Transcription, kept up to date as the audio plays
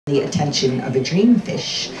the attention of a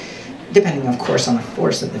dreamfish, depending of course on the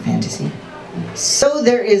force of the fantasy. So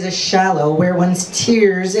there is a shallow where one's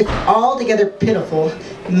tears, if altogether pitiful,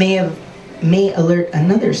 may alert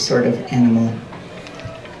another sort of animal.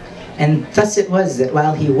 And thus it was that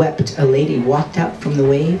while he wept, a lady walked out from the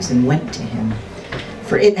waves and went to him.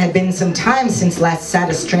 For it had been some time since last sat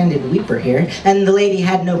a stranded weeper here, and the lady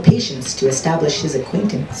had no patience to establish his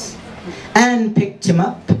acquaintance, and picked him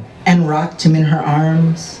up and rocked him in her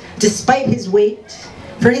arms, despite his weight,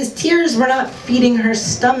 for his tears were not feeding her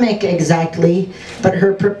stomach exactly, but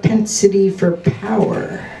her propensity for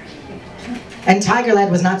power. And Tiger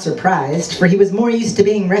Lad was not surprised, for he was more used to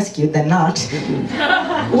being rescued than not,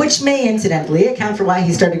 which may incidentally account for why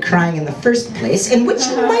he started crying in the first place, and which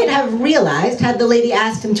he might have realized had the lady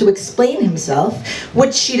asked him to explain himself,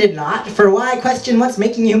 which she did not, for why question what's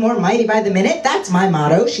making you more mighty by the minute? That's my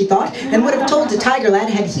motto, she thought, and would have told to Tiger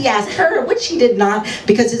Lad had he asked her, which he did not,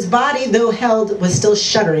 because his body, though held, was still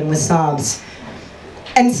shuddering with sobs.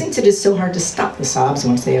 And since it is so hard to stop the sobs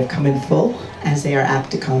once they have come in full, as they are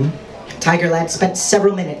apt to come, Tiger Lad spent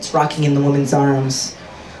several minutes rocking in the woman's arms,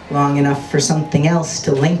 long enough for something else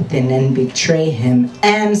to lengthen and betray him.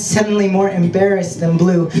 And suddenly more embarrassed than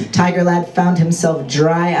blue, Tiger Lad found himself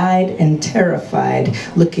dry-eyed and terrified,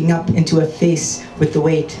 looking up into a face with the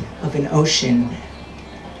weight of an ocean.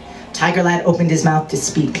 Tiger Lad opened his mouth to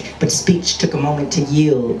speak, but speech took a moment to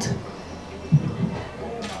yield.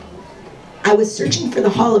 I was searching for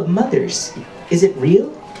the Hall of Mothers. Is it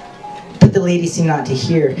real? But the lady seemed not to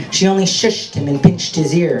hear. She only shushed him and pinched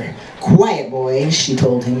his ear. Quiet, boy, she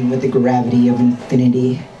told him with the gravity of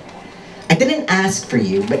infinity. I didn't ask for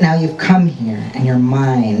you, but now you've come here, and you're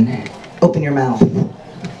mine. Open your mouth.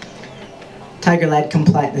 Tiger Lad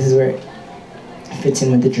complied. This is where it fits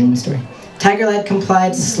in with the dream story. Tiger Lad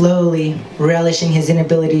complied slowly, relishing his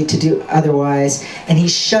inability to do otherwise, and he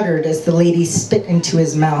shuddered as the lady spit into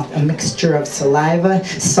his mouth a mixture of saliva,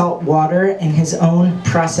 salt water, and his own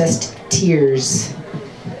processed tears.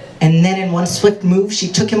 And then in one swift move, she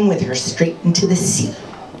took him with her straight into the sea.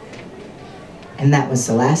 And that was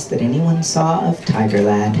the last that anyone saw of Tiger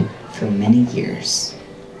Lad for many years.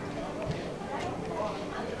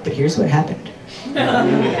 But here's what happened.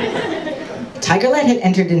 Tiger Lad had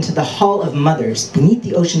entered into the Hall of Mothers beneath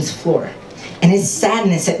the ocean's floor, and his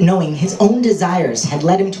sadness at knowing his own desires had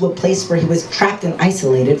led him to a place where he was trapped and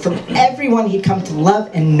isolated from everyone he'd come to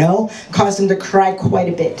love and know caused him to cry quite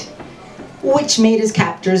a bit, which made his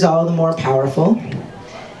captors all the more powerful.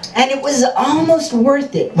 And it was almost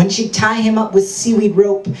worth it when she'd tie him up with seaweed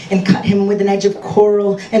rope and cut him with an edge of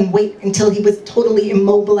coral and wait until he was totally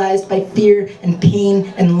immobilized by fear and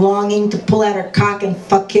pain and longing to pull out her cock and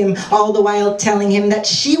fuck him, all the while telling him that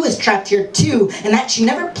she was trapped here too and that she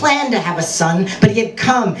never planned to have a son, but he had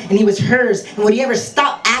come and he was hers, and would he ever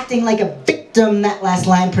stop acting like a victim? That last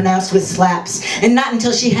line pronounced with slaps, and not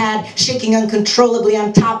until she had, shaking uncontrollably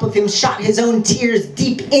on top of him, shot his own tears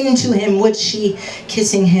deep into him, would she,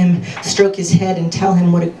 kissing him, stroke his head and tell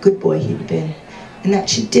him what a good boy he'd been, and that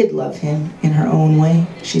she did love him in her own way,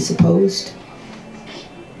 she supposed.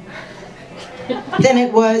 Then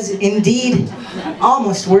it was, indeed,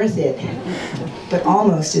 almost worth it, but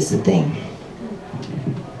almost is the thing.